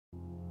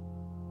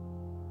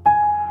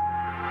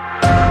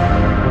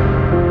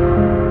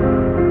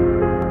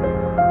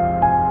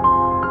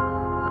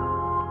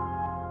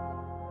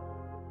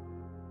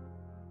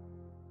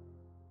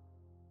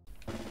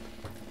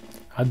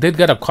I did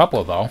get a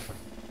couple though.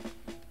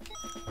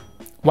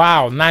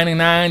 Wow,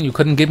 99. You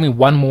couldn't give me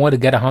one more to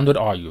get 100?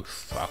 Oh, you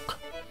suck.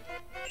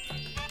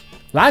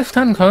 Last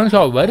 10 turns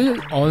already?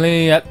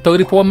 Only at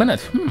 34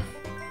 minutes.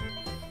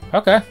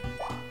 Okay.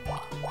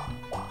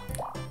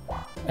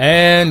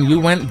 And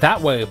you went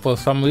that way for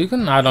some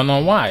reason. I don't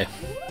know why.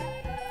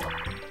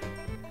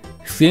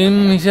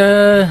 Seems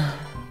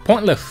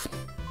pointless.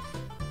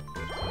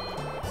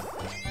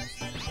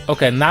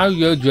 Okay, now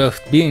you're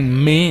just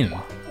being mean.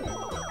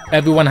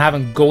 Everyone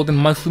having golden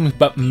mushrooms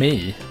but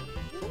me.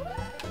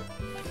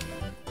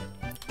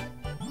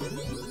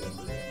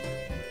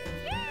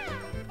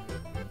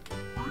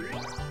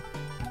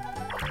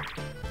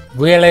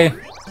 Really?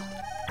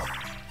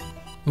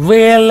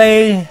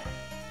 Really?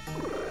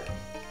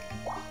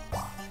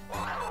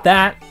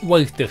 That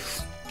was the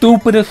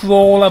stupidest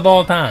roll of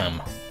all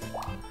time.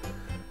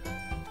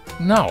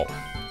 No.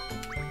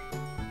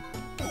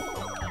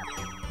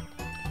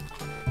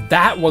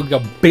 That was a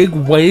big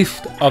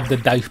waste of the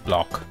dice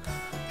block.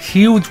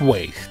 Huge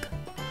waste.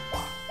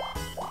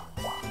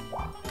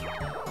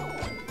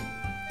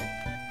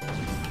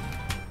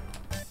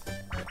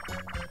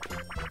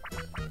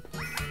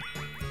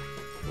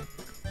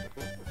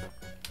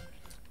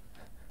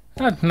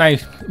 That's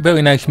nice,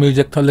 very nice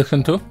music to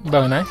listen to,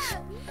 very nice.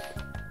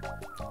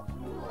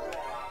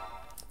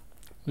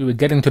 We were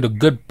getting to the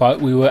good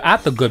part, we were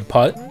at the good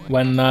part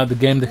when the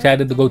game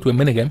decided to go to a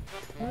minigame.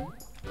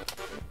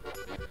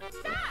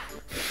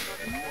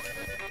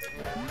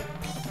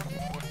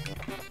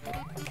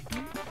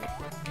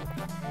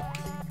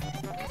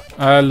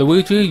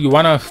 Luigi, you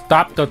wanna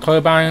stop the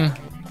turbine?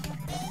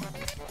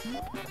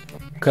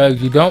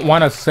 Cause you don't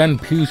wanna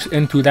send Peach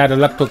into that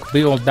electric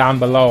field down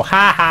below.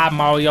 Ha ha,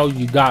 Mario,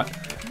 you got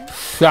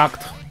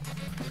sucked.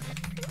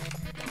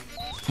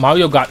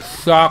 Mario got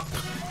sucked.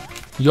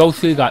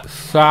 Yoshi got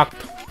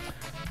sucked.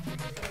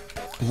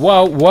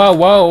 Whoa, whoa,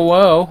 whoa,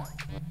 whoa.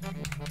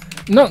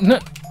 No, no.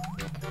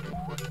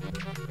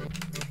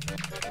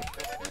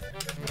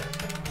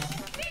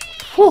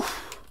 Whew.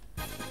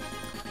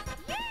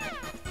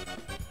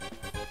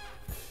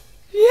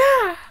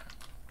 Yeah.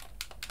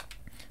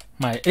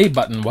 My A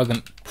button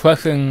wasn't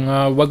pressing,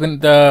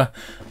 wasn't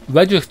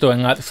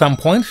registering at some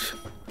points.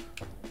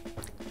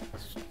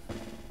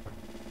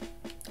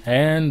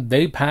 And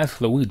they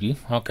passed Luigi.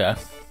 Okay.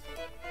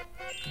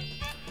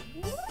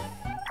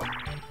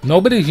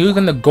 Nobody's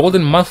using the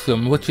golden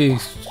mushroom, which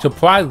is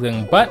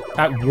surprising, but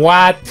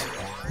what?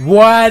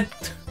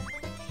 What?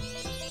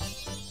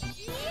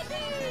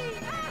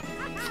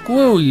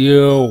 Screw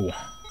you.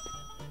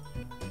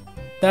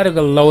 That is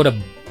a load of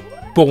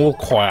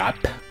bullcrap.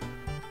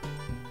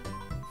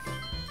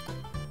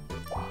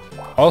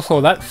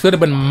 Also, that should have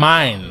been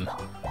mine.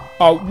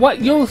 Oh,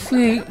 what? You'll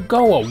see.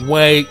 Go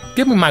away.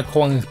 Give me my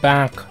coins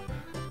back.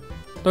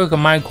 Those are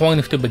my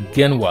coins to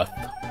begin with.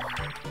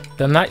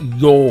 They're not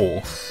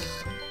yours.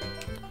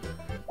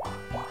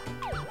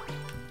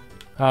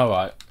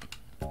 Alright.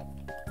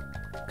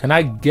 Can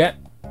I get...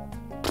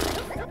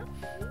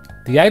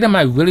 The item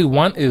I really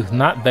want is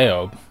not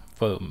there.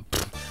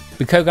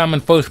 Because I'm in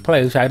first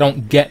place, I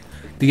don't get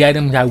the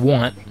items I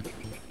want.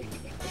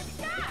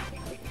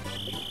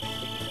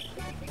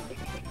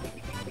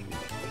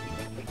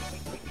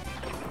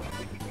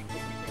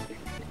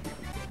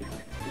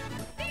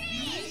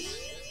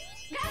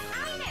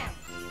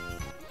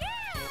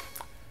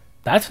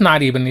 That's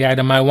not even the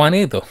item I want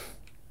either.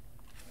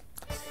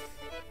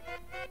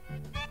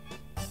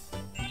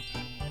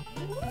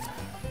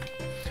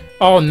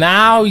 Oh,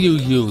 now you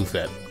use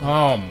it.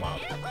 Oh my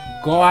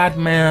god,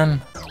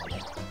 man.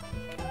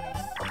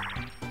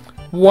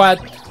 What?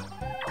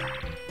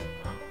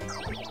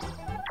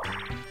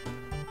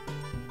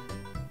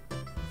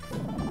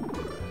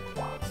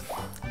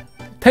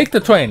 Take the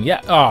train,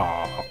 yeah.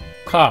 Oh,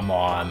 come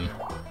on.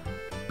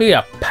 Be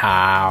a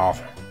pal.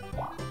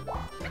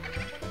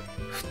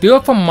 Steal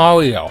from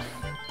Mario.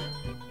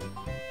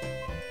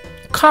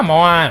 Come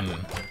on.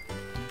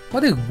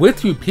 What is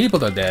with you people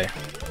today?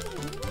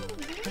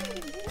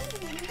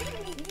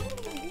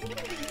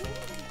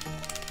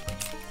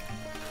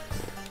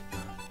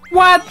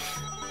 What?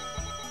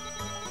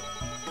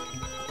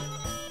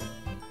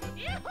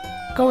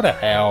 Go to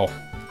hell.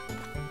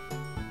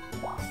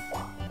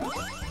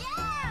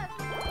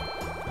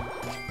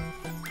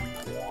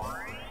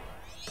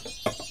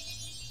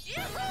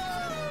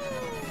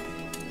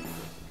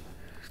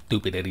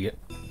 Stupid idiot.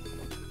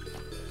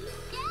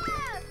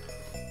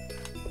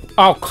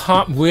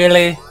 Oh,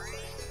 really?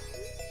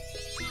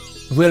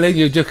 Really?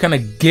 You're just gonna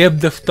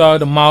give the star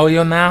to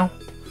Mario now?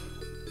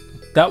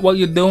 That what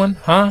you're doing,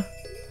 huh?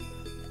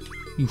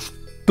 You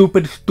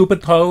stupid,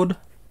 stupid toad.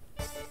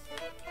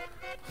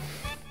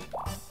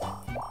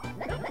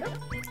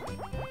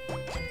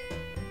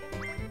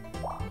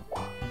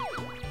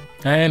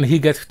 And he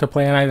gets to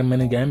play an item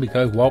minigame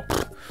because, well,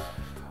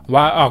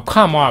 why? Oh,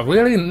 come on,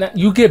 really?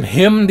 You give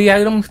him the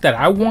items that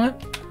I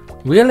want?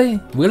 Really?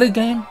 Really,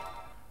 game?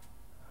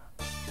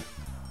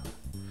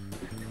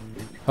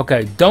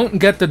 Okay, don't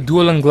get the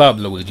dueling glove,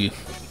 Luigi.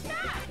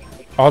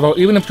 Although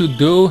even if you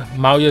do,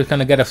 Mario's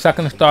gonna get a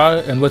second star,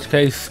 in which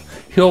case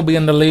he'll be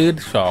in the lead,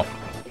 so.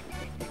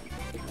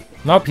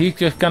 Nope, he's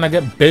just gonna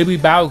get Baby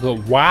Bowser.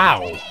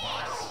 Wow.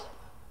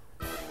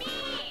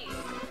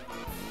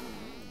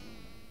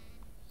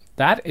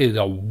 That is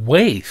a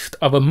waste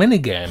of a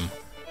minigame.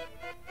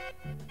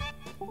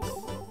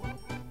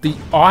 The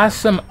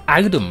awesome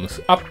items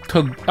up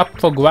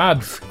for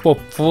grabs for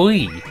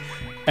free,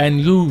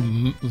 and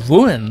you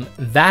ruin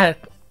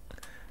that.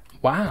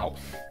 Wow.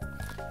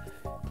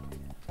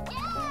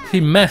 He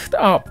messed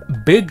up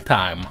big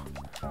time.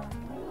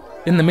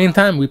 In the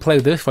meantime, we play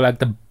this for like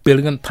the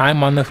billionth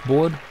time on this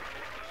board.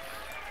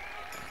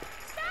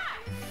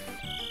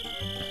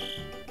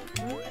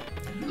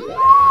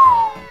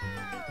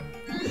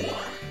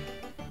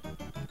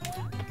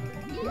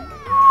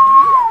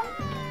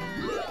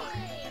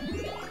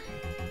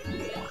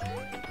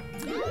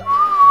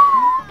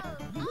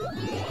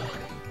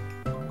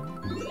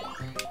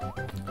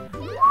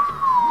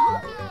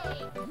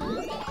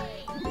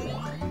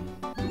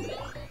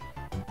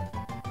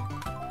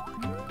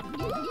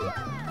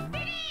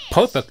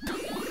 Perfect.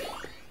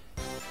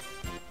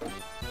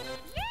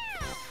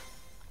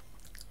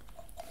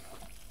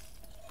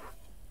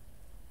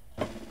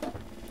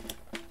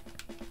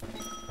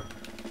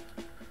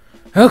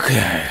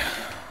 Okay.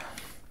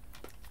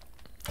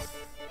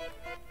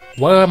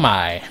 Where am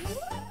I?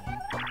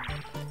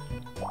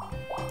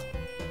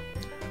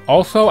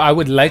 Also, I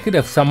would like it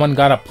if someone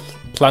got a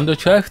plunder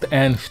chest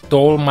and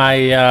stole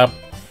my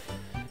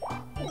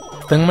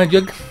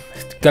thingamajig,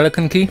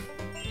 skeleton key.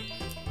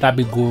 That'd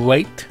be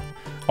great.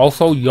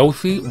 Also,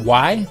 Yoshi,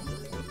 why?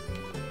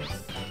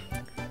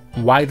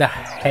 Why the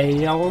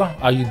hell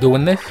are you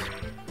doing this?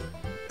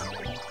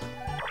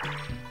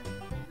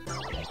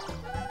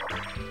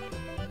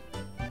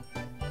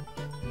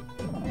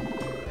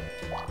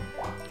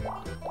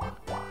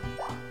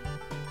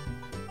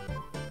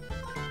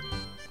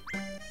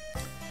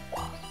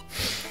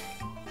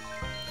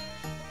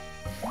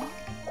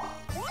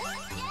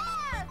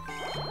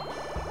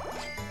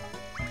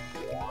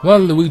 Well,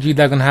 Luigi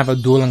doesn't have a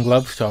dueling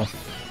glove, so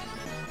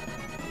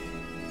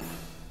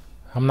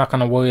I'm not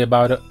gonna worry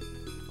about it.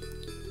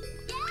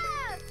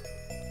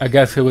 I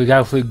guess it was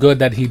actually good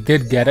that he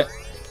did get it.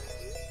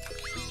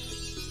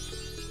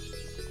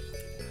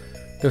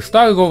 The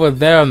star is over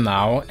there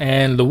now,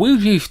 and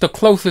Luigi's the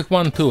closest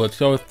one to it,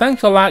 so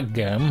thanks a lot,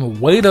 game.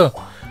 Way to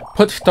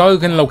put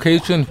stars in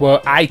locations where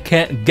I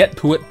can't get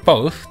to it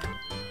first.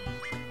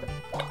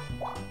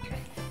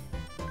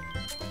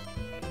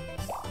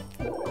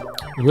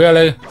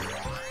 Really?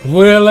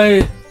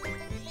 Really?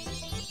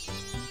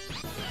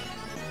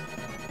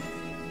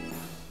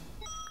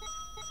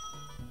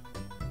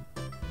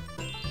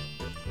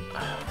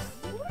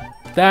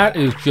 That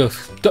is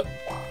just...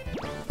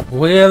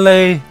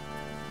 Really?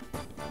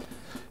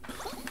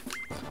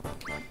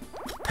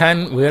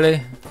 10?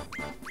 Really?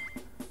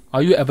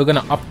 Are you ever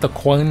gonna up the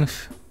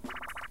coins?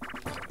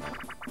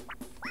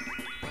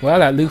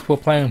 Well, at least we're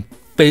playing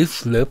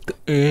facelift.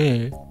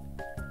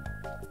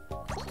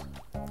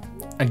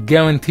 A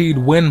guaranteed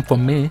win for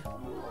me.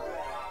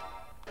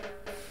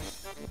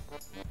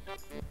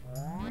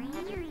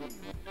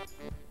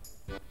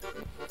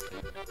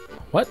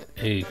 What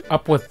is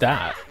up with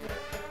that?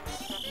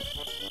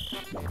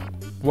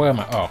 Where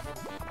am I? Oh.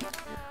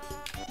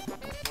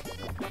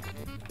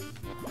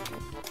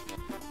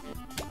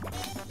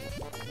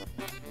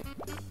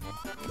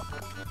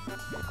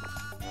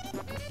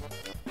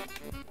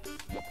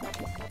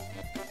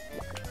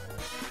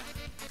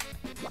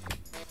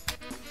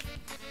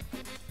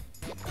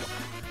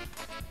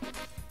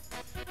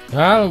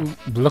 Well,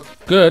 look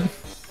good.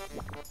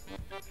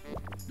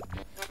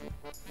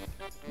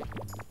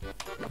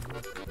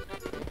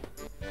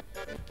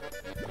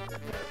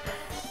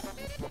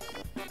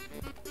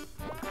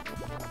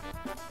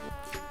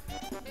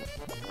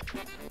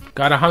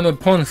 Got 100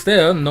 points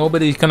there.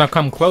 Nobody's gonna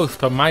come close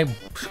to my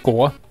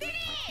score.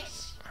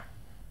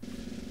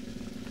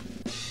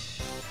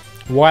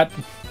 What?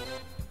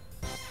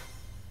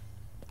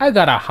 I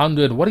got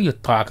 100. What are you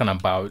talking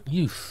about?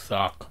 You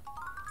suck.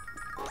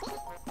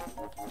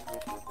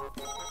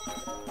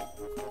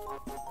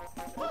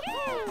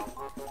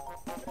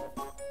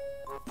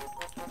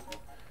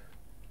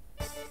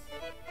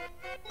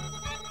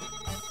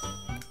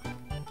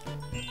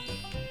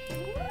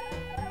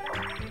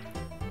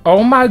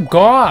 Oh my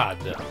god!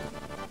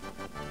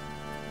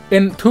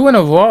 In 2 in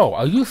a row,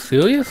 are you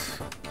serious?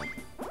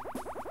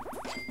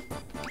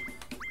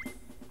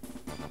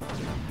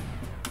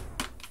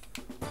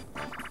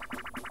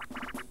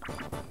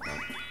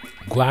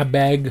 Grab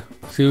bag?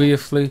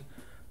 Seriously?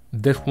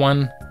 This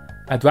one?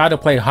 I'd rather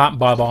play Hot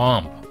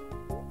Bomb.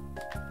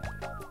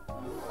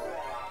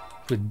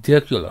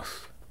 Ridiculous.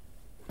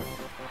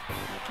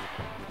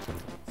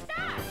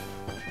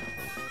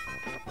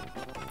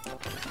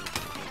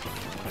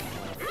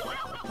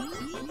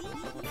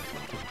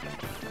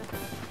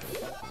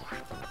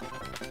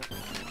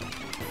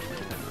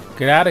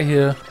 Get out of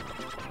here.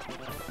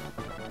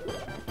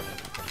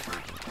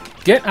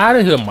 Get out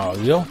of here,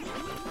 Mario.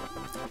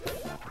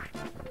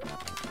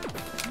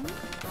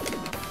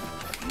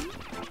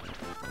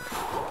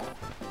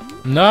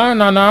 No,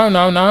 no, no,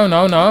 no, no,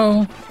 no,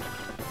 no.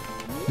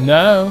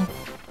 No.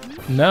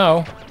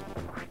 No.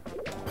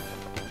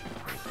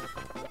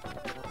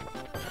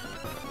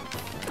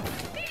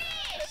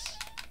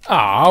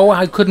 Oh,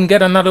 I couldn't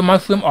get another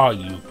mushroom. Are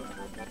you?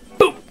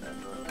 Boop.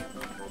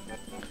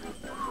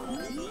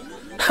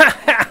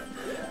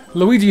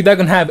 Luigi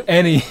doesn't have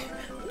any.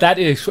 That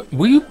is.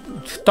 Will you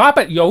stop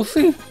it,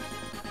 Yoshi?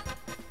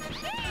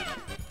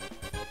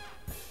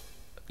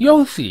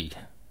 Yoshi,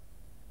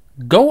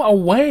 go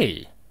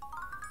away.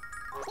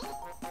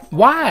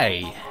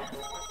 Why?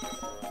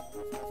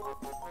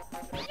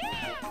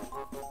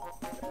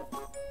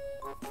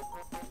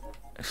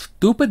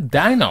 Stupid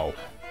dino.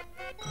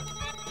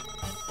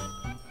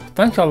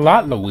 Thanks a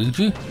lot,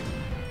 Luigi.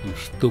 You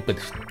stupid,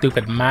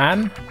 stupid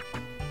man.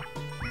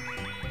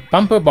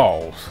 Bumper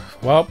balls.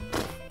 Well,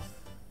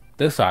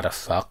 this oughta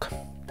suck.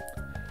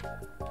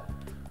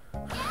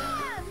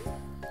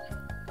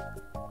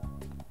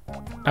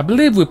 I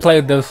believe we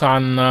played this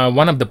on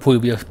one of the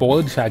previous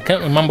boards. I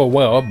can't remember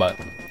where, but...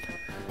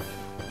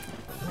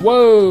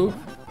 Whoa!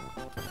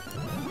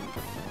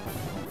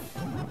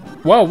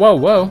 Whoa, whoa,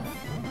 whoa.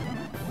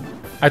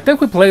 I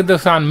think we played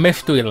this on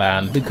Mystery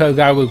Land because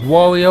I was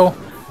Wario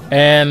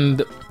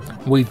and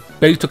we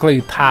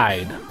basically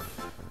tied.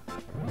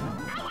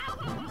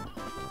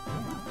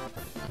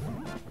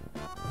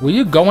 Will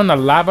you go in the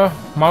lava,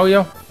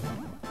 Mario?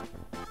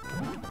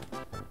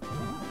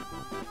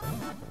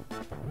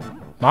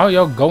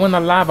 Mario, go in the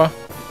lava.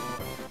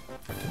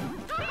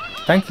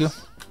 Thank you.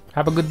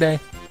 Have a good day.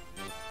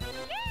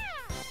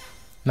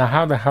 Now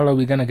how the hell are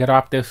we gonna get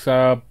off this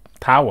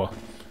tower?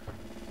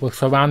 We're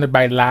surrounded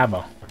by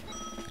lava.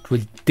 It's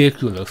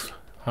ridiculous.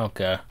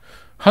 Okay.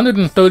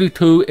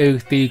 132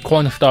 is the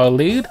coin star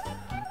lead.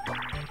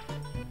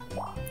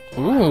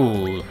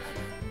 Ooh.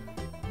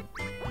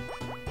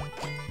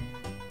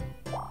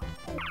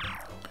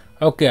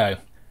 Okay.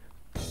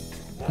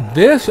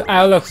 This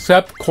I'll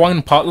accept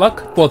coin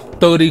potluck for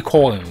 30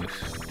 coins.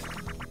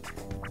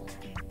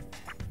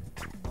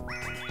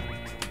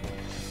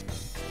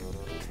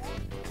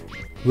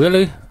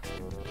 Really?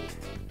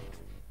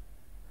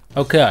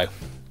 Okay.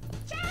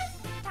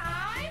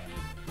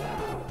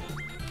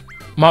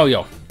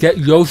 Mario, get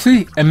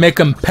Yoshi and make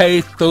him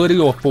pay 30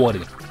 or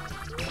 40.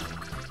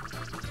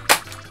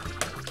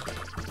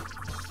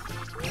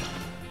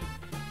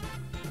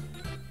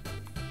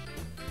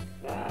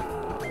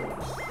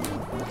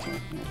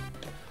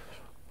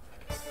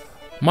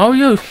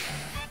 Mario,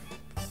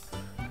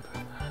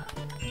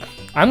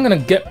 I'm gonna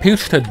get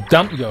Peach to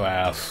dump your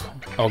ass,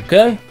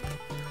 okay?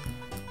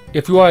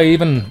 If you are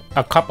even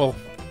a couple,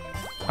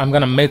 I'm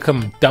gonna make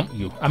him dump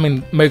you. I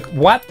mean, make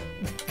what?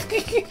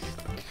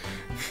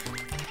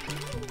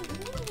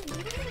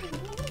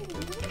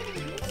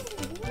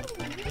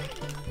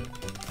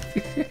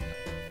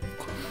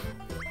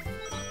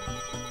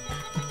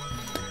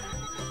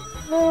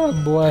 Oh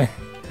boy.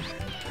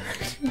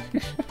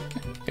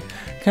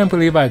 Can't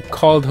believe I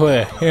called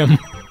her him.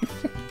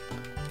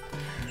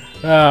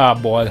 Ah,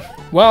 boy.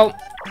 Well,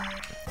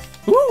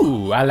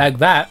 ooh, I like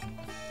that.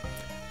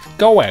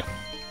 Go away.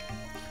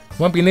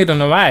 Won't be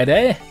needing a ride,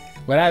 eh?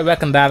 Well, I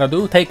reckon that'll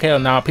do. Take care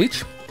now,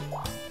 Peach.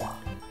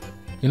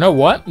 You know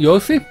what,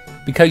 Yoshi?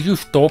 Because you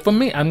stole from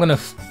me, I'm gonna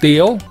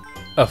steal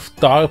a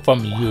star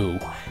from you.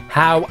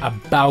 How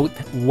about...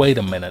 Wait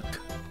a minute.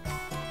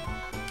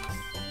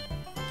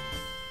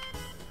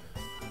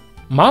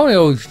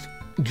 Mario's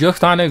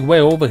just on his way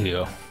over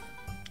here.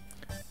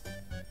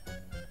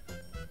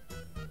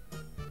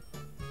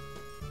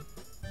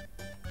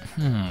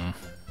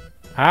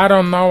 I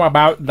don't know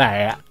about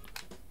that.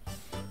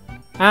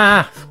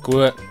 Ah,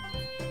 screw it.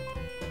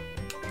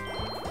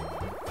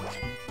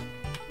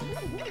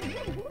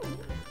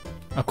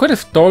 I could have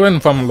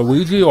stolen from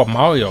Luigi or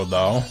Mario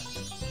though.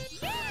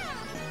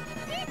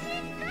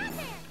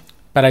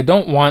 But I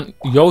don't want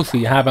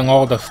Yoshi having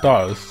all the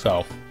stars,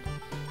 so...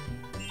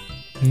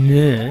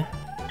 Nah.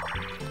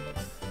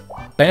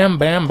 Bam,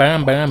 bam,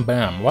 bam, bam,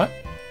 bam. What?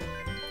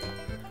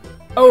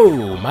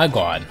 Oh my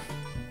god.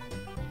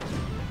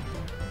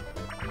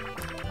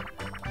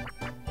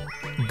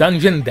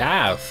 Dungeon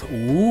Dash.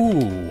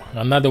 Ooh.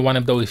 Another one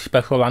of those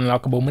special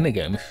unlockable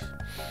minigames.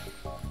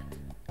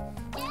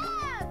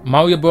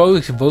 Mario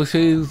Bros.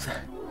 Versus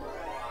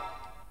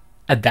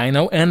a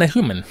dino and a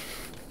human.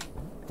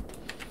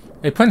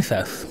 A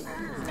princess.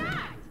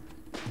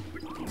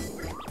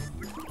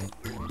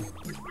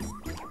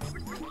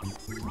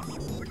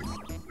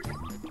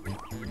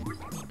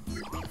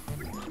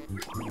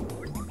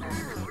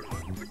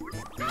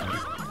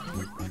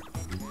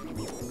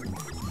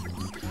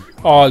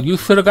 Oh, you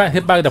should have got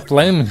hit by the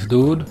flames,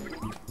 dude.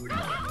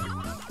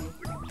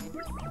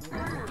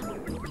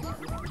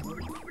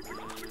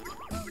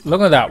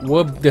 Look at that,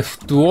 we're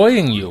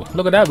destroying you.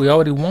 Look at that, we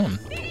already won.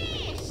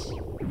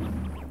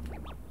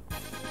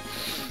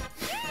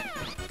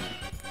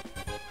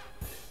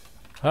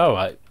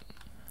 Alright.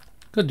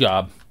 Good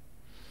job.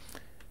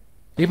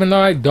 Even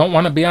though I don't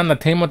want to be on the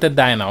team with the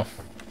dino.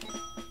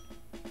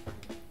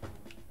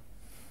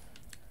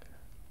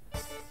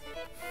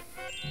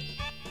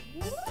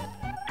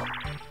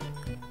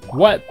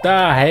 What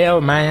the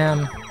hell,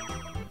 man?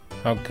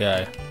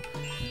 Okay.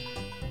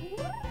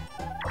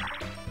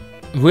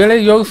 Really,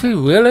 Yoshi?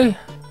 Really?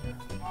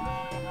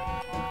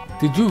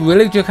 Did you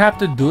really just have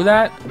to do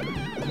that?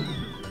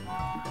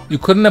 You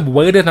couldn't have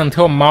waited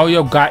until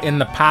Mario got in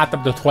the path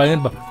of the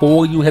train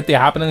before you hit the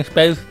happening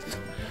space?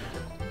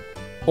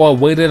 Or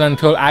waited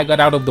until I got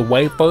out of the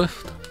way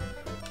first?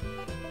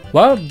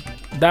 Well,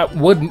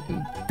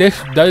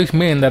 this does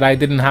mean that I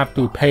didn't have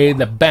to pay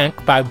the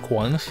bank 5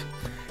 coins.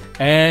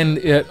 And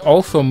it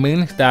also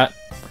means that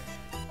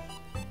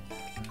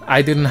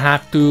I didn't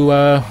have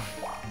to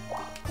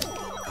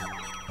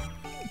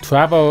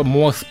travel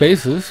more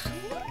spaces.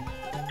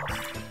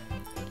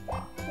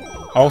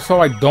 Also,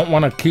 I don't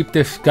want to keep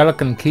this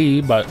skeleton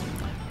key, but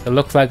it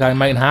looks like I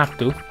might have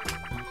to.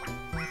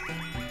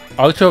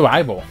 Ultra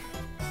Rival.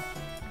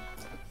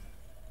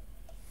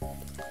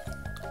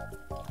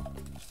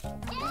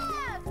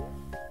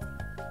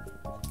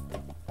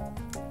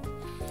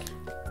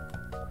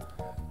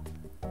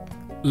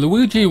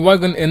 Luigi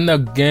wasn't in the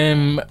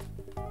game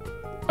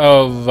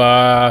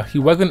of, he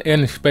wasn't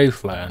in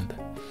Spaceland.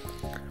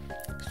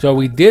 So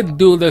we did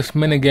do this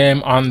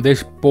minigame on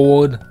this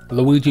board.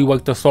 Luigi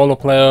was the solo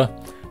player.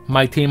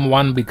 My team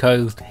won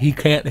because he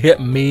can't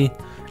hit me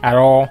at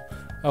all.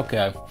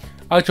 Okay.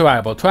 Ultra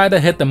Rival. Try to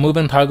hit the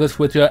moving targets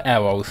with your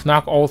arrows.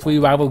 Knock all 3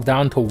 rivals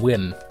down to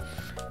win.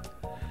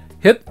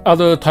 Hit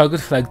other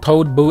targets like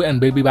Toad, Boo,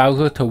 and Baby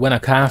Bowser to win a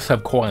cache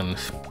of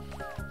coins.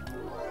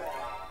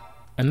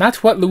 And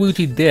that's what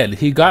Luigi did.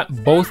 He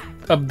got both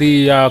of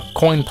the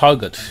coin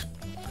targets.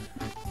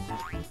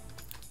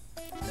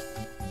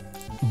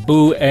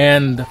 Boo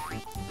and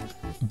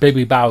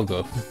Baby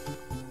Bowser.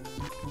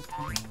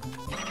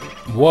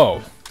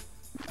 Whoa.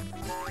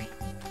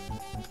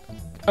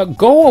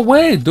 Go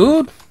away,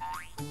 dude.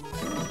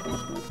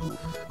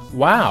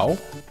 Wow.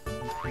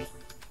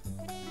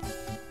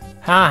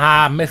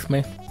 Haha, missed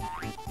me.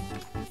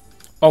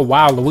 Oh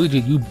wow,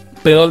 Luigi, you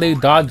barely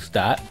dodged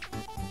that.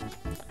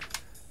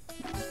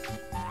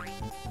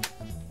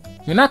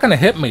 You're not gonna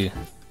hit me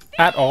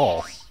at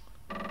all.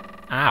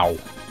 Ow.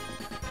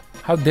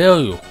 How dare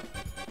you?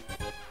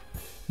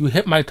 You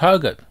hit my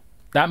target.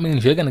 That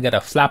means you're gonna get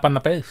a slap on the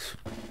face.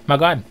 My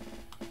god.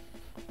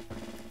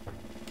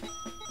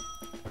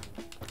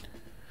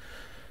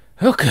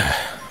 Okay.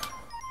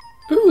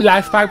 Ooh,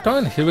 last 5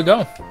 turns. Here we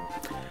go.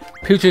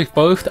 Peach's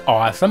first,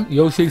 awesome.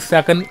 Yoshi's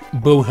second,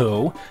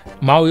 boo-hoo.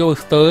 Mario's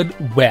third,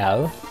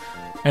 well.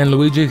 And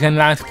Luigi's in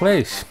last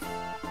place.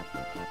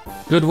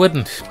 Good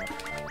riddance.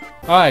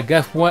 Alright,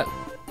 guess what?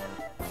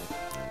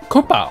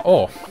 Koopa,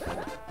 oh.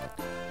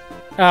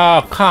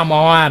 Oh, come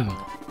on.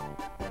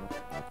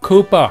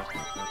 Koopa.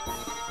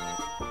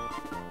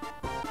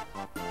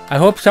 I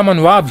hope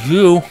someone robs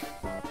you.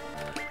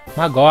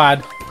 My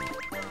god.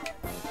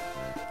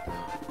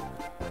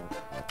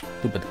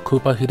 Stupid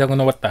Koopa, he doesn't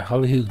know what the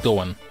hell he's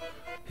doing.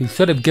 He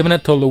should have given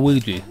it to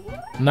Luigi.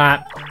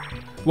 Not...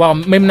 Well,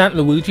 maybe not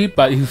Luigi,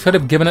 but he should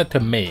have given it to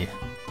me.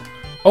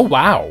 Oh,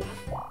 wow.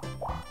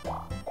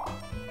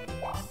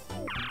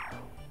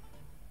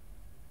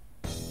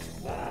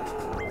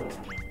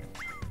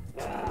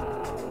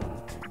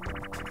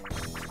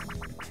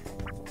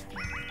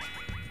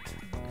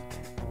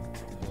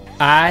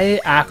 I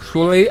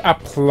actually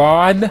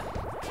applaud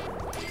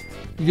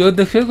your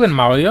decision,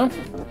 Mario.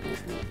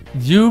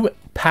 You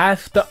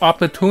passed the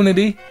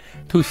opportunity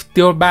to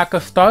steal back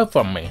a star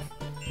from me.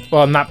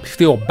 Well, not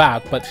steal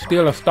back, but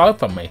steal a star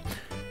from me.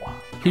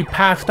 He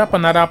passed up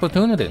on that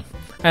opportunity.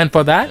 And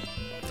for that,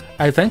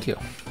 I thank you.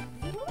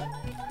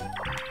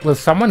 Will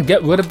someone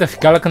get rid of the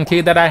skeleton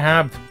key that I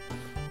have?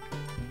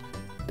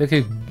 This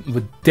is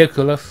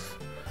ridiculous.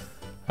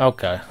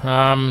 Okay,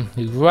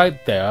 he's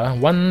right there.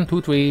 1,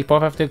 2, 3, 4,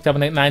 5, 6,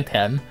 7, 8, 9,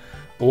 10.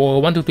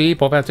 Or 1, 2, 3,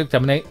 4, 5, 6,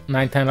 7, 8,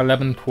 9, 10,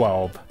 11,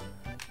 12.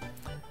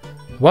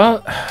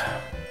 Well,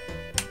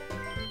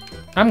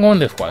 I'm going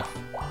this way.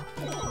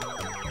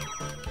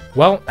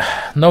 Well,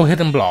 no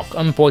hidden block,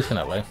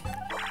 unfortunately.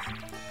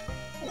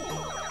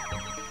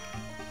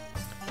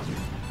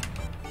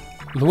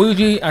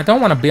 Luigi, I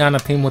don't want to be on a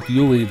team with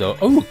you either.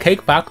 Oh,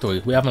 Cake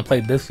Factory. We haven't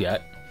played this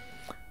yet.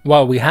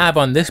 Well, we have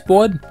on this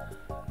board.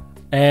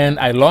 And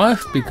I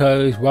lost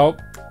because, well,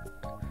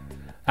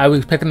 I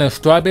was picking the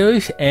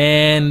strawberries,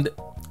 and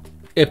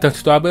if the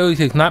strawberries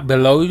is not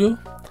below you,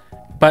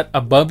 but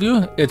above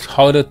you, it's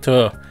harder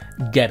to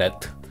get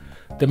it.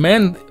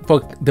 Demand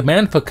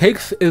for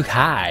cakes is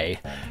high.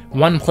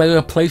 One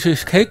player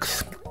places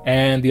cakes,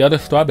 and the other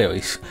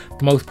strawberries.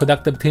 The most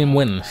productive team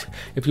wins.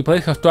 If you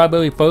place a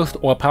strawberry first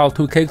or pile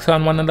 2 cakes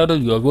on one another,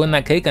 you'll ruin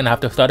that cake and have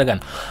to start again.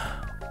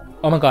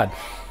 Oh my god,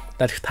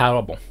 that's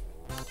terrible.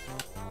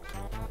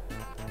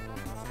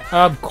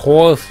 Of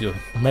course you're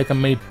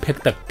making me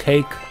pick the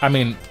cake. I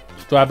mean,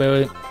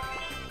 strawberry.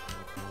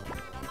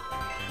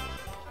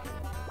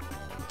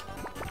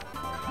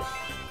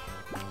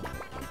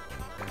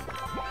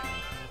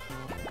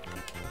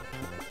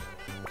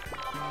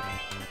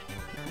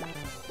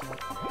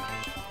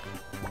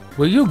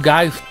 Will you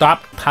guys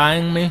stop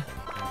tying me?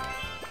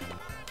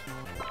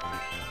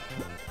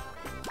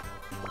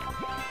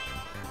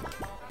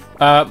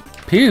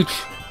 Peach.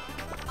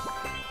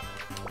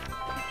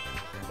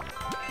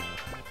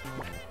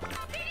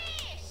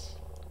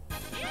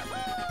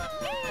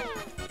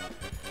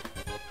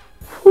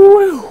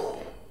 Whew.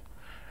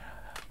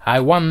 I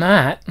won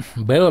that,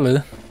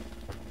 barely.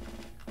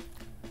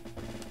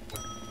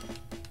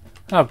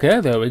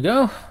 Okay, there we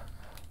go.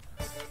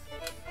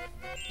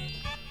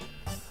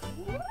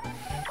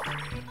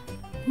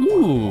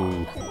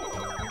 Ooh,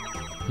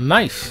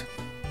 nice.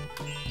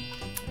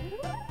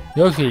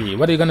 Yoshi,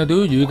 what are you gonna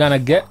do? You're gonna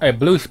get a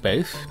blue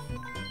space.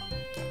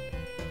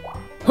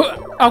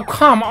 Oh,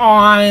 come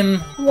on!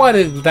 What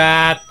is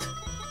that?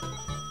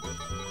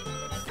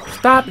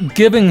 Stop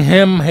giving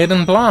him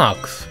hidden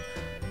blocks.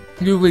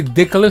 You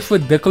ridiculous,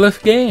 ridiculous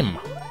game.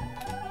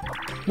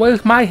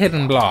 Where's my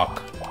hidden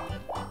block?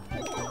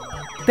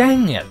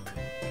 Dang it.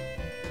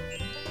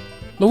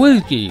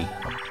 Luigi.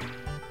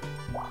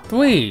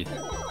 3.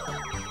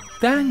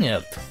 Dang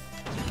it.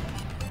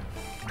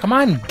 Come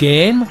on,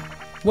 game.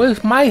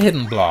 Where's my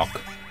hidden block?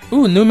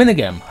 Ooh, new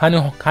minigame.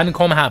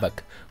 Honeycomb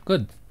Havoc.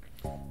 Good.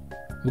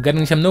 We're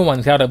getting some new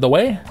ones out of the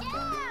way.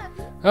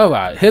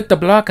 Alright, hit the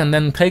block and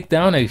then take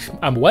down a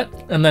what?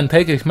 And then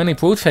take as many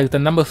fruits as the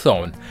number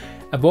shown.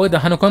 Avoid the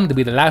honeycomb to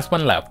be the last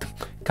one left.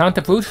 Count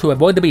the fruits to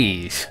avoid the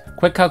bees.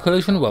 Quick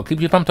calculation will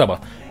keep you from trouble.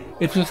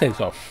 If you say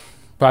so.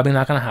 Probably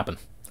not gonna happen.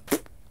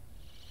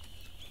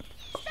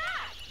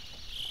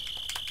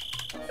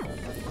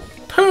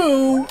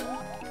 2.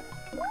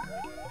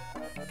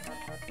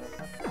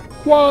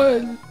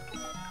 1.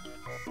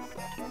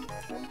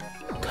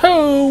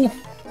 2.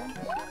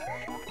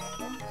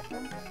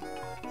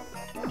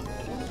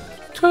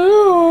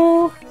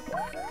 2.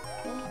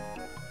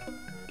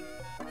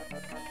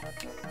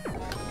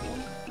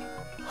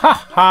 Ha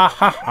ha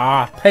ha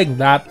ha. Take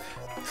that.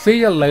 See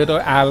you later,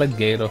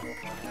 alligator.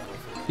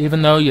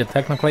 Even though you're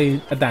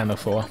technically a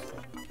dinosaur.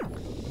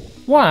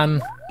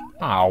 1.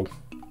 Ow.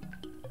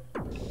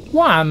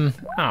 1.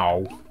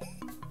 Ow.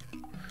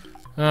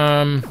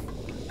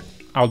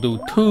 I'll do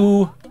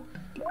 2,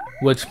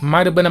 which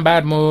might have been a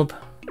bad move.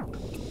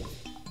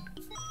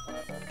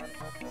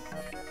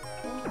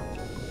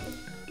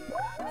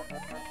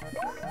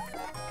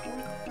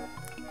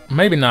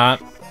 Maybe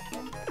not.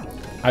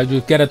 I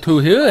just get a 2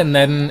 here and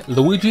then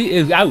Luigi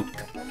is out.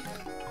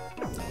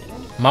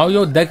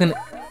 Mario doesn't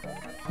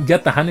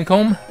get the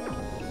honeycomb?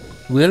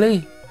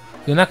 Really?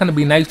 You're not gonna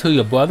be nice to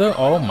your brother?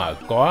 Oh my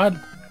god.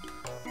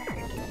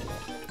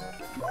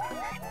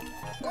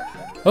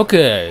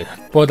 Okay,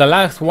 for the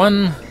last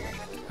one,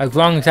 as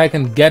long as I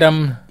can get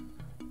him.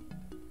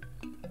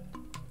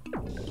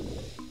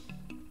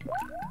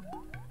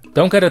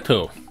 Don't get a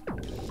 2.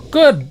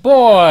 Good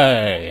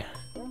boy!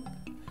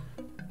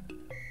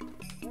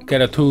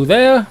 Get a 2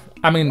 there.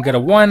 I mean, get a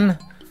 1.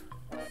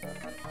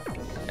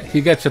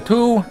 He gets a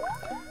 2.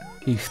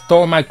 He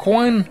stole my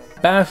coin,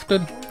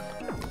 bastard.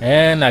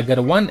 And I get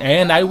a 1,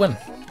 and I win.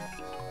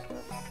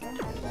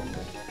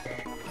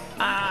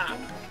 Ah.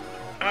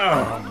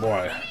 Oh,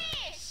 boy.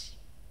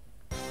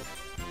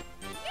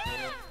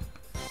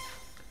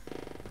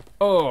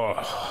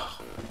 Oh.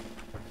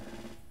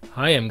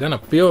 I am gonna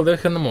feel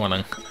this in the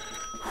morning.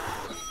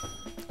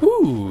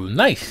 Ooh,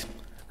 nice.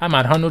 I'm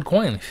at 100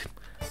 coins.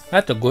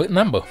 That's a great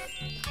number.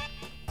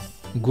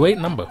 Great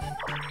number.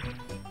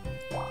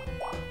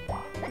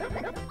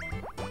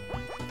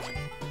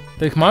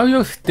 Does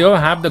Mario still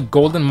have the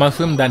golden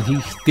mushroom that he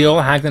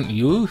still hasn't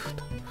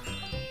used?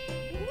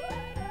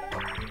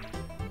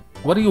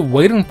 What are you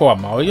waiting for,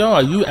 Mario?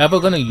 Are you ever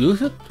gonna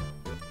use it?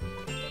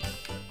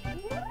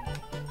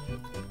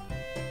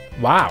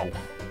 Wow.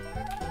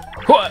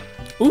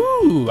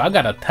 Ooh, I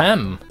got a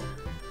 10.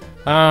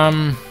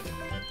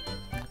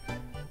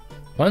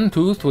 1,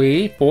 2,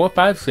 3, 4,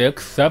 5,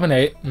 6, 7,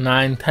 8,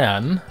 9,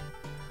 10.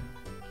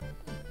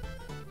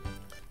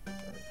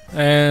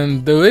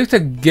 And there is a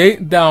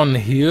gate down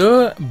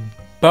here,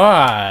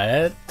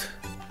 but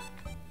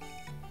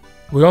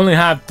we only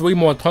have 3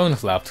 more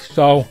turns left.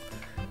 So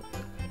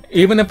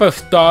even if a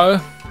star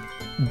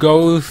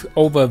goes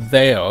over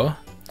there,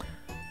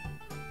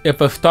 if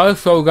a star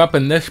shows up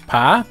in this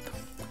path,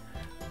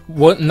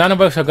 none of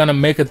us are gonna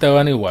make it there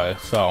anyway.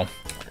 So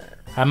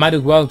I might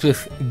as well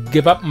just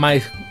give up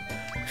my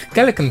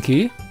skeleton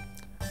key.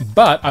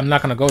 But I'm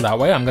not gonna go that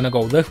way. I'm gonna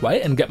go this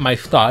way and get my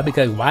star,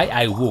 because why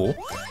I will.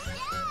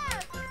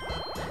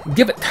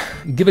 Give it!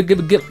 Give it, give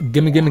it, give it.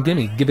 Gimme, gimme,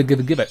 gimme. Give it,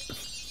 give it, give it.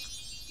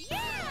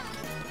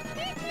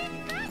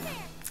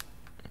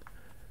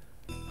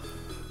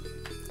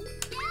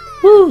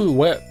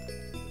 Woo!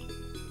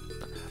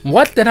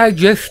 What did I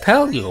just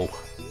tell you?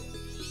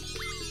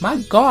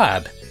 My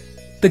god.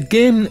 The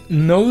game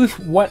knows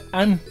what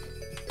I'm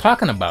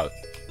talking about.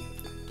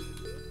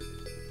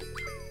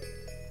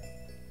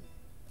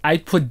 I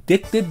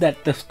predicted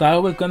that the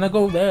star was gonna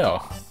go there.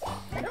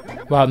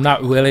 Well,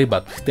 not really,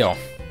 but still.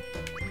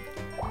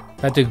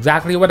 That's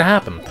exactly what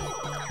happened.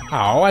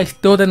 Oh, I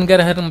still didn't get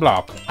a hidden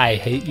block. I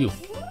hate you.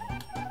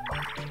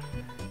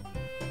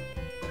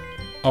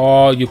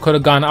 Oh, you could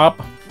have gone up.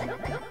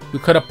 You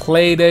could have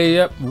played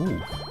a...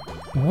 Ooh.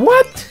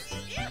 What?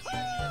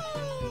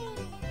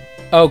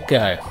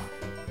 Okay.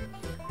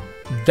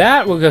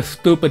 That was a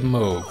stupid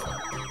move.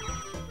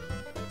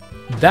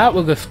 That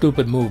was a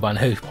stupid move on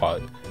his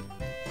part.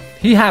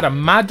 He had a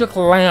magic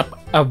lamp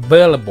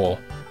available.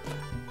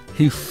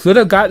 He should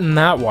have gotten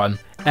that one,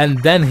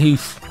 and then he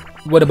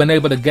would have been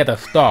able to get a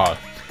star.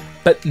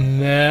 But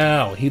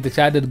no, he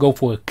decided to go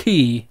for a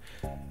key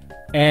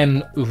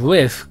and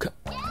risk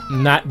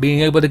not being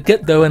able to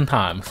get there in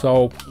time.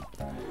 So,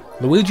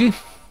 Luigi,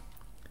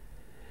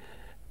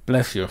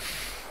 bless you.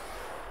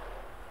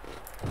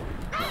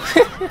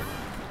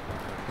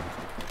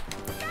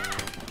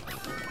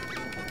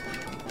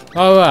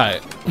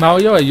 Alright,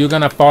 Mario, are you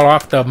gonna fall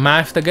off the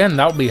mast again?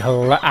 That would be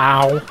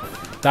ow.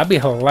 That'd be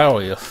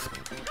hilarious.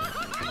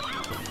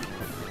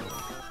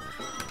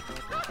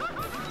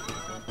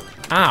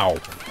 Ow.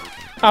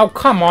 Oh,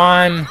 come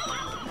on.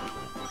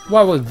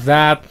 What was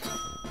that?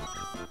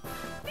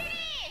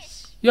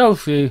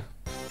 Yoshi.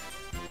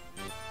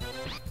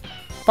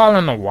 Fall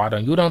in the water.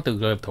 You don't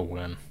deserve to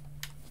win.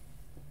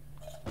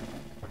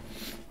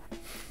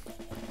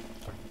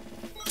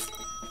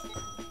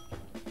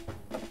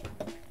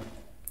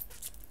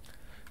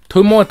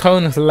 Two more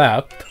turns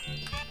left.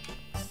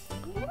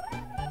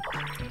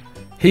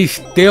 He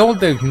still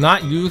does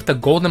not use the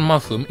golden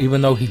mushroom,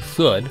 even though he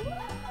should.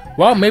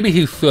 Well, maybe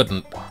he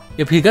shouldn't.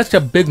 If he gets a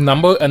big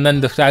number and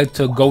then decides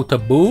to go to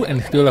Boo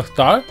and steal a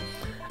star,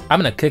 I'm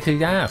gonna kick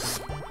his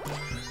ass.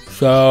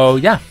 So,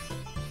 yeah.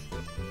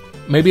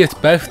 Maybe it's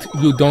best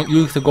you don't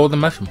use the golden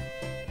mushroom.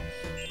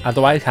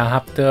 Otherwise, I'll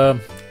have to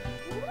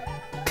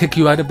kick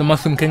you out of the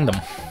Mushroom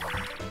Kingdom.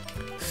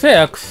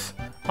 6?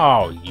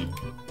 Oh, you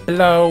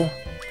blow.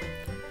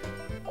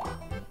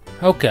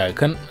 Okay,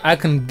 I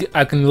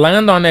can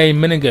land on a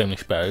minigame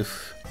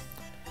space,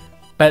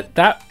 but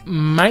that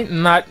might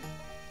not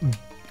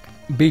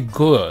be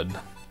good.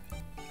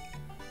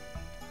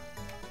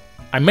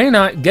 I may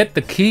not get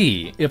the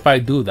key if I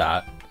do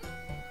that.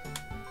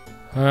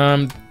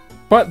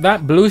 But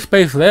that blue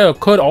space there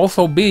could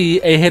also be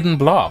a hidden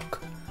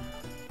block.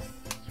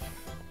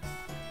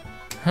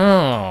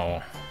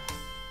 Oh.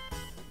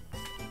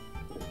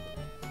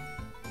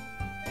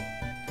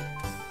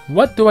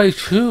 What do I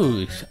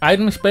choose?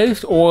 Item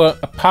space or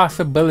a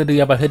possibility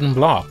of a hidden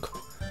block?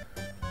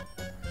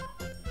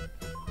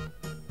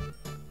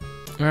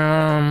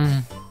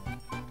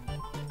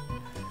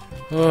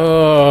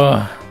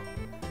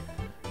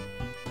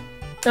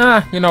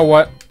 You know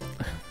what?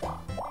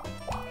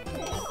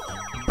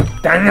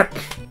 Dang it!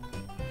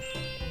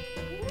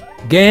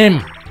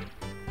 Game!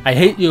 I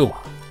hate you!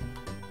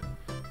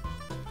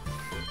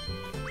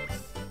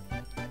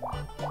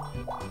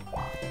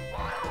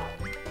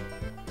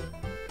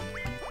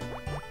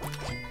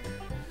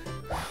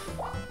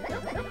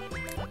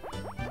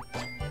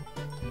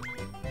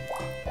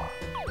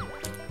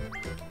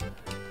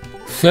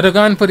 Should have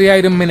gone for the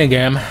item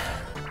minigame.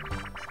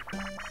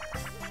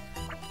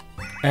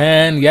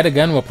 And yet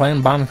again, we're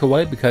playing bombs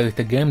away because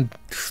the game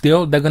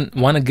still doesn't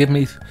want to give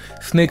me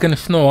Sneak and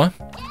Snore.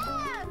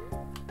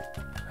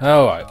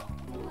 Alright.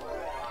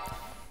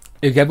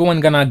 Is everyone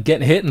gonna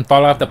get hit and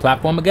fall off the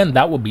platform again?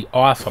 That would be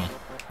awesome.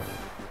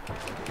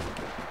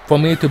 For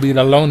me to be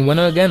the lone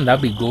winner again,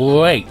 that'd be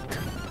great.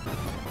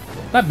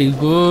 That'd be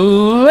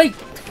great.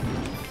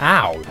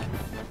 Ow.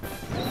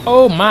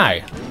 Oh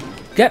my.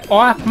 Get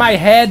off my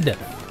head.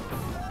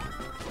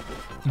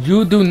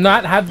 You do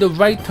not have the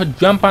right to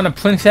jump on a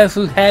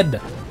princess's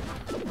head.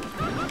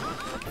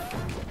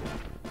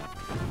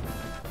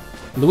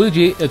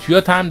 Luigi, it's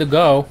your time to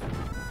go.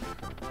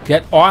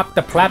 Get off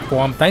the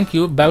platform. Thank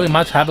you very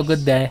much. Have a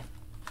good day.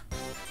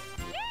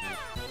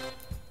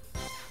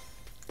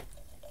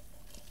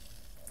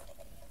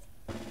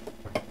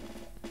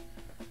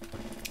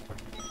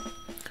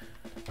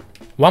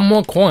 One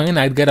more coin,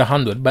 I'd get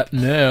 100, but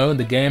no,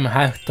 the game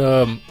has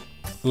to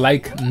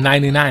like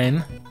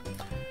 99.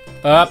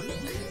 Up.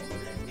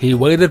 He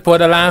waited for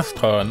the last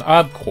turn,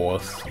 of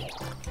course.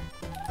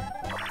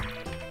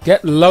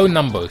 Get low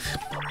numbers.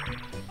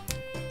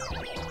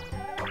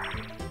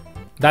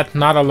 That's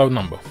not a low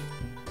number.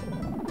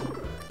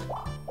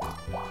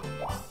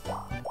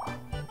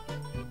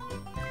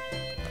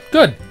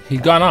 Good, he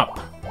gone up.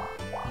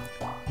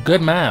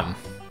 Good man.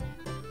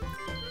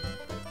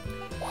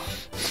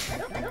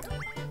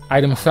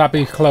 Item shop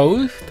is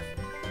closed.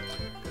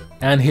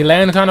 And he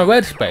lands on a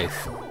red space.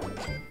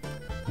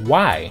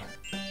 Why?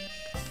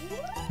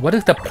 What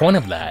is the point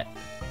of that?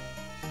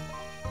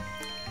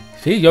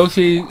 See,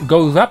 Yoshi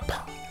goes up.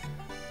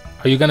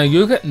 Are you gonna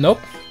use it?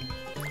 Nope.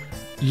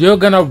 You're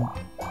gonna...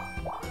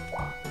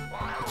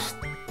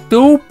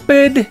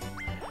 Stupid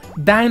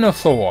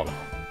dinosaur.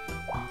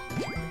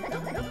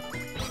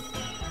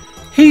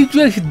 He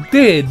just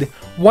did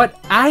what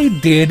I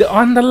did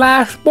on the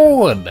last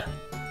board.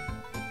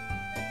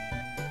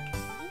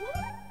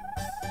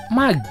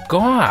 My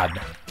God.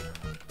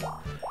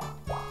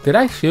 Did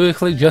I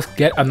seriously just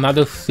get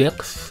another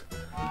 6?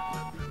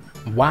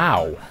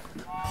 Wow.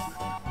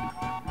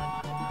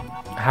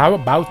 How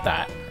about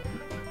that?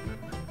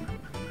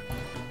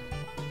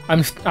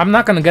 I'm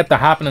not gonna get the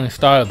happening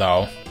star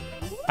though.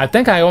 I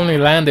think I only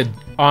landed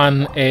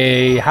on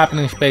a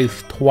happening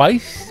space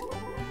twice.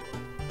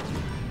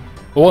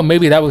 Or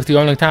maybe that was the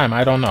only time,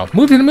 I don't know.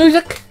 Move to the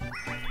music!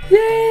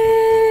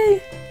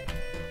 Yay!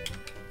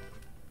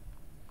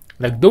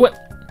 Let's do it!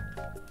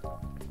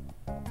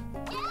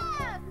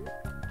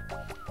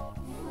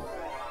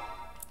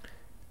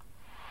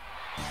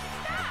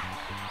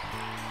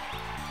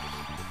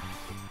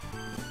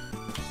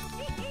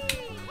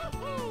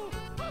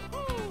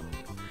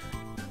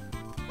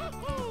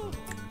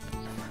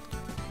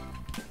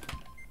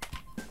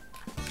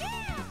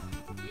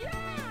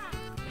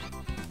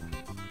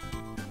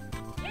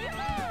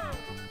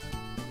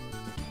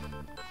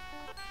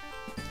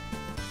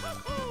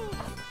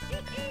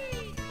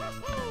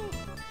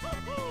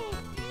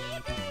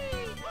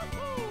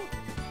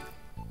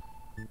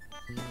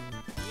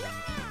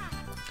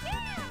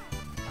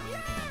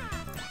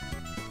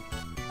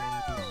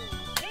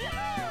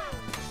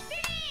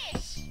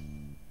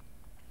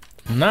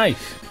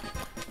 Nice.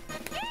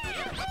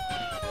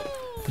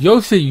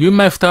 Yoshi, you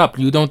messed up.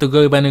 You don't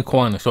deserve any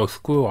coins, so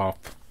screw off.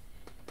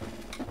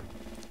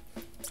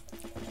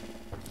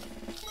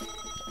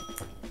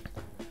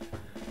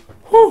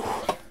 Whew.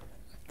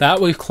 That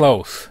was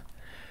close.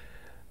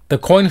 The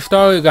coin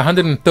star is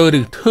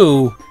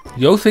 132.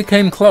 Yoshi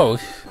came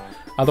close.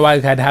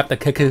 Otherwise, I'd have to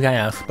kick his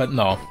ass, but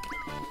no.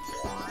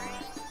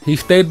 He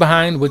stayed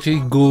behind, which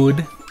is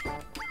good.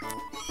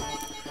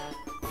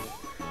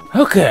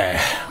 Okay.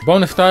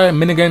 Bonus star,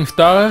 minigame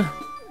star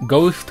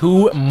goes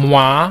to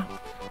moi.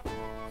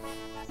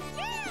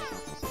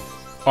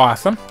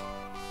 Awesome.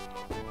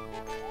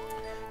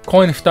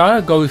 Coin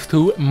star goes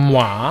to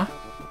moi.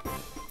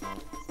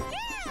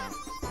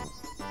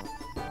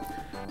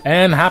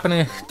 And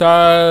happening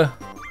star...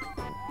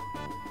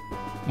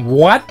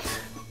 What?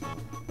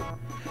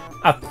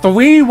 A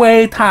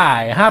three-way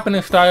tie.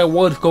 Happening star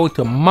awards go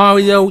to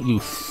Mario,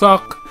 you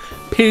suck,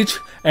 Peach,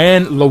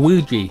 and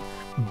Luigi.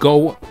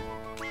 Go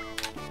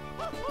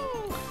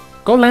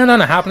land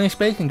on a happening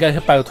space and get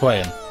hit by a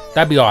train.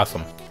 That'd be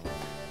awesome.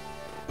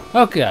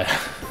 Okay.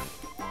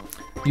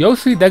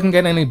 Yoshi doesn't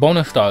get any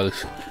bonus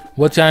stars,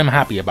 which I'm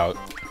happy about.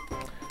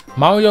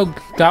 Mario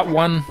got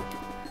one,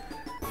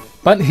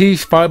 but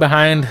he's far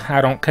behind.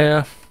 I don't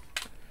care.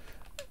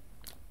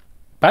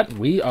 But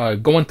we are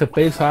going to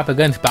face off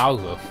against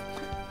Bowser,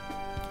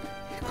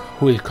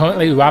 who is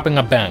currently robbing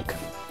a bank.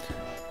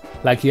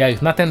 Like he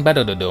has nothing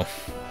better to do.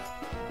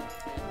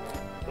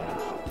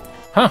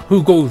 Huh,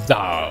 who goes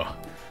there?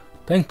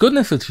 Thank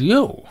goodness it's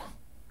you.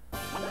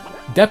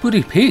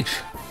 Deputy Peach.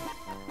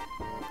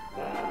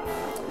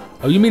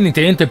 Are you meaning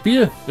to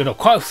interfere? It'll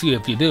cost you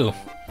if you do.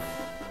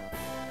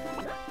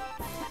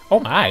 Oh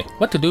my,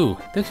 what to do?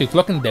 This is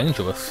looking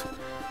dangerous.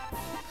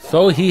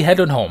 So he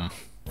headed home.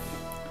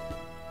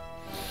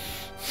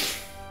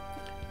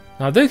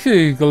 Now this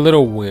is a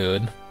little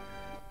weird.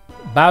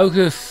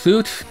 Bowser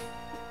shoots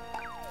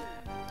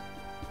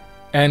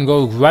and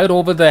goes right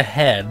over the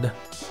head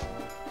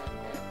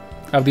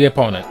of the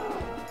opponent.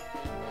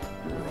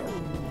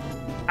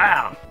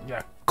 Ah, you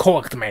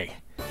corked me.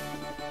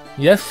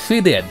 Yes,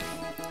 she did.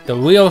 The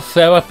real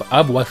Seraph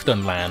of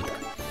Western Land.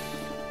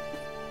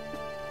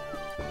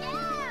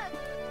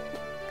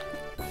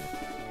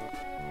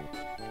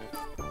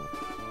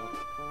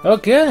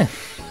 Okay,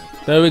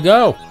 there we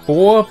go.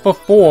 4 for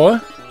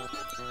 4.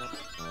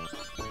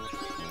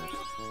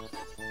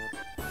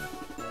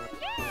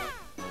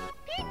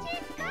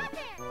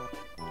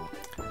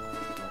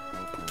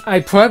 I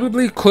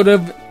probably could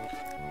have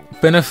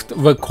finished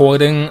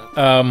recording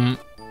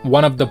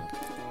one of the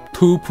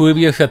 2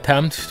 previous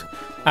attempts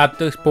at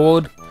this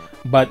board,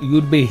 but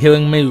you'd be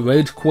hearing me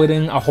rage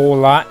quitting a whole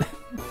lot.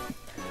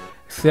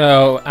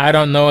 So I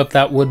don't know if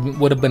that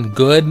would have been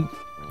good.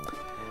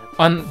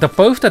 On the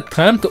first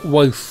attempt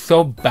was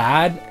so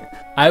bad,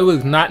 I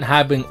was not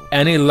having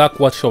any luck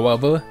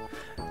whatsoever.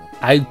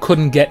 I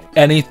couldn't get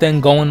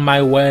anything going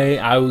my way.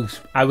 I was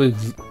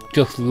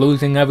just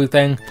losing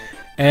everything.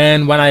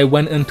 And when I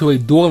went into a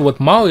duel with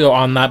Mario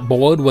on that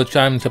board, which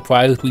I'm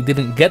surprised we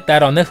didn't get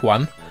that on this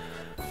one,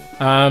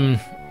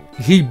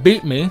 he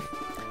beat me,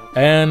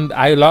 and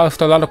I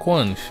lost a lot of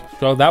coins.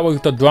 So that was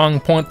the drawing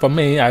point for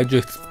me. I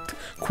just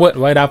quit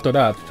right after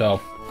that. So,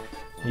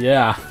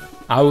 yeah,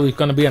 I was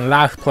gonna be in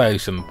last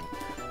place, and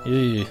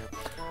yeah.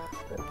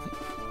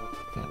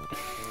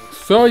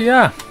 So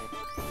yeah,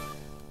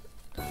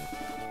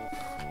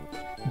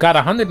 got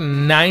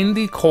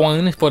 190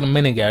 coins for the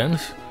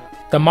minigames.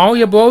 The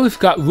Mario Bros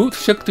got Route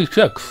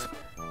 66.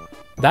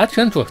 That's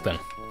interesting.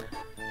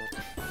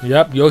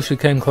 Yep, Yoshi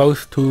came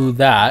close to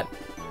that.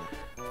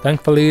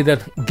 Thankfully, the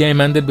game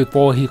ended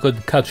before he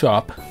could catch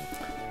up.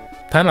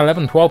 10,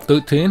 11, 12,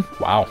 13.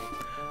 Wow.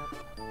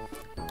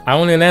 I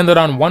only landed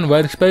on 1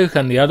 red space,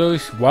 and the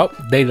others, well,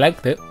 they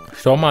liked it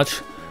so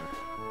much.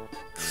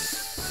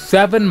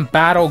 7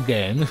 battle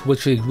games,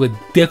 which is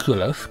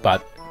ridiculous,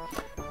 but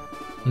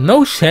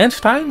no chance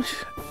times?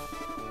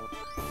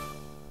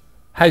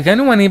 Has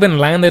anyone even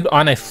landed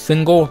on a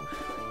single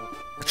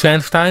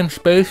chance time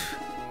space?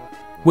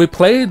 We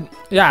played,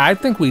 yeah, I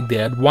think we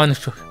did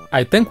once,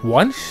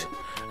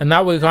 and and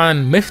that was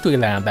on Mystery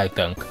Land, I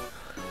think.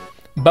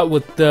 But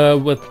with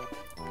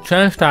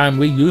Chance Time,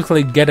 we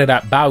usually get it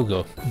at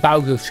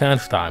Bowser's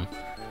Chance Time.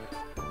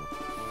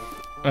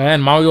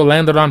 And Mario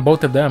landed on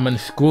both of them and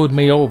screwed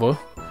me over.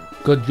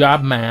 Good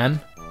job, man.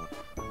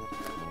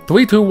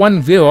 3, 2,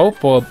 1, 0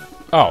 for...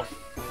 oh.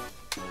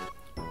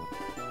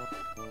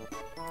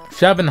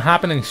 7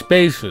 happening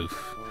spaces.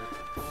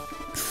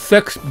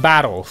 6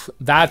 battles.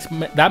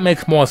 That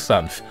makes more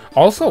sense.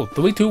 Also,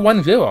 3, 2,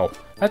 1, 0.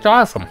 That's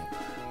awesome.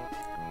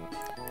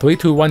 3,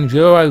 2, 1,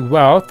 0 as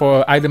well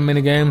for item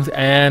minigames,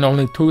 and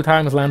only 2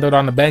 times landed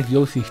on the bank.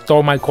 Yoshi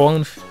stole my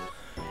coins.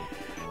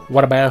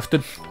 What a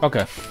bastard.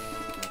 Okay.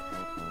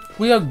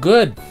 We are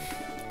good.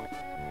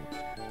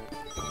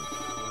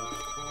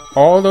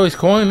 All those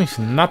coins,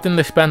 nothing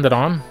to spend it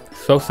on.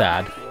 So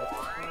sad.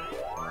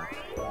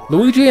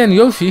 Luigi and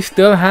Yoshi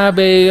still have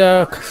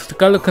a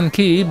skeleton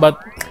key, but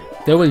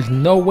there was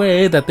no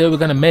way that they were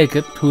gonna make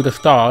it to the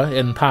star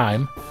in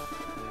time.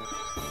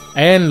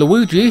 And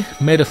Luigi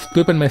made a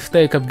stupid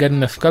mistake of getting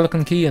the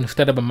skeleton key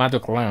instead of a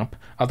magic lamp.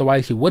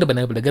 Otherwise, he would have been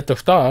able to get the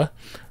star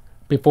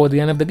before the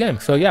end of the game.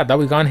 So yeah, that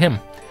was on him.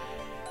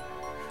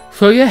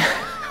 So yeah,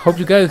 hope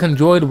you guys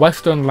enjoyed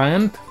Western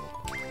Land.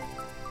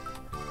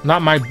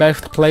 Not my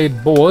best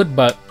played board,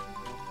 but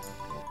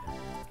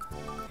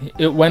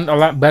it went a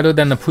lot better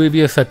than the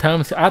previous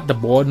attempts at the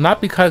board.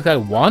 Not because I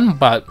won,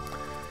 but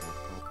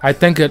I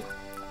think it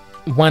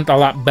went a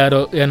lot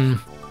better in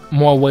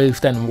more ways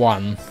than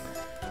one.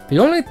 The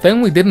only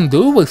thing we didn't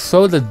do was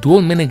show the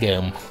dual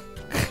minigame.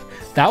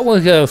 that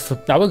was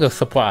a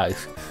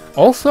surprise.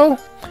 Also,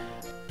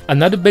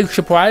 another big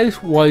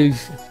surprise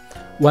was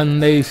when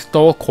they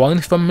stole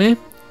coins from me.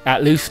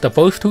 At least the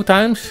first 2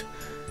 times,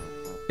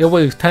 it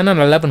was 10 and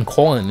 11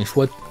 coins.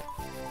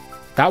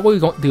 That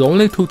was the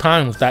only 2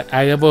 times that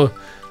I ever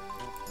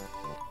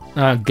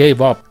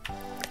gave up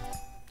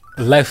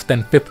less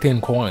than 15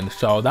 coins.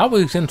 So that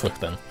was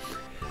interesting.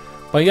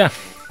 But yeah,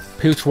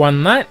 Peach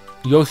won that,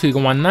 Yoshi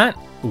won that,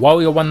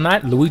 Wario won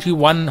that, Luigi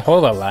won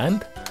Horror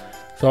Land.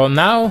 So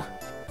now,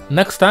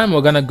 next time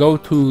we're gonna go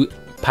to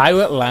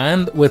Pirate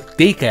Land with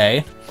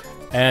DK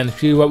and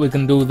see what we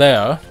can do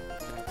there.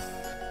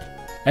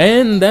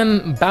 And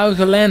then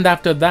Bowser Land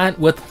after that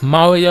with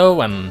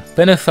Mario and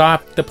finish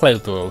off the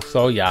playthrough.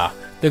 So yeah,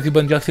 this has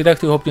been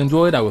Justy-Dusty. Hope you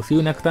enjoyed. I will see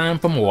you next time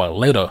for more.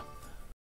 Later.